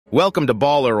Welcome to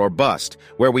Baller or Bust,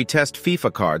 where we test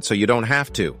FIFA cards so you don't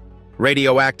have to.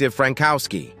 Radioactive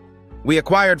Frankowski. We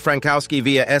acquired Frankowski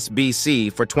via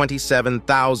SBC for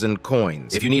 27,000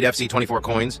 coins. If you need FC24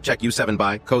 coins, check U7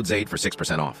 buy, code ZAID for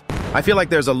 6% off. I feel like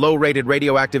there's a low-rated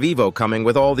Radioactive Evo coming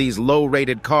with all these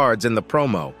low-rated cards in the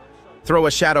promo. Throw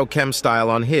a Shadow Chem style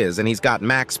on his and he's got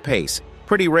max pace.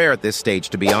 Pretty rare at this stage,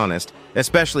 to be honest,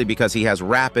 especially because he has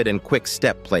rapid and quick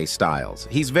step play styles.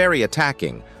 He's very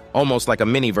attacking, almost like a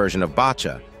mini version of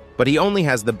Boccia, but he only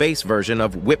has the base version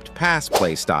of whipped pass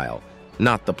play style,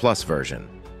 not the plus version.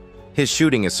 His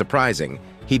shooting is surprising.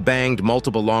 He banged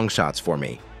multiple long shots for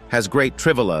me, has great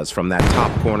trivolas from that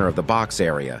top corner of the box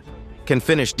area, can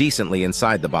finish decently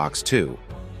inside the box too.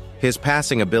 His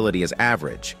passing ability is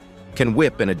average, can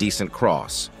whip in a decent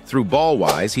cross. Through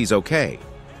ball-wise, he's okay.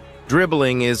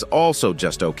 Dribbling is also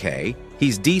just okay.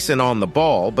 He's decent on the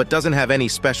ball, but doesn't have any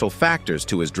special factors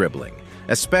to his dribbling,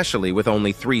 especially with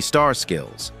only 3-star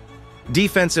skills.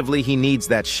 Defensively, he needs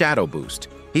that shadow boost.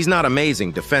 He's not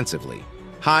amazing defensively.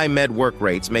 High med work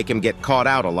rates make him get caught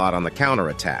out a lot on the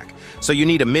counterattack, so you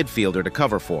need a midfielder to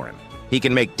cover for him. He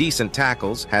can make decent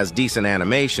tackles, has decent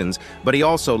animations, but he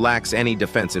also lacks any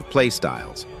defensive play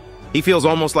styles. He feels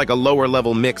almost like a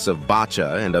lower-level mix of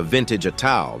Boccia and a vintage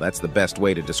Atal. That's the best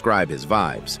way to describe his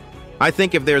vibes. I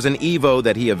think if there's an Evo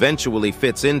that he eventually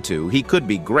fits into, he could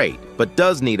be great, but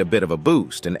does need a bit of a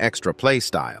boost and extra play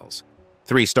styles.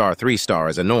 3-star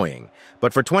is annoying,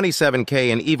 but for 27K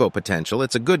in Evo potential,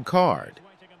 it's a good card.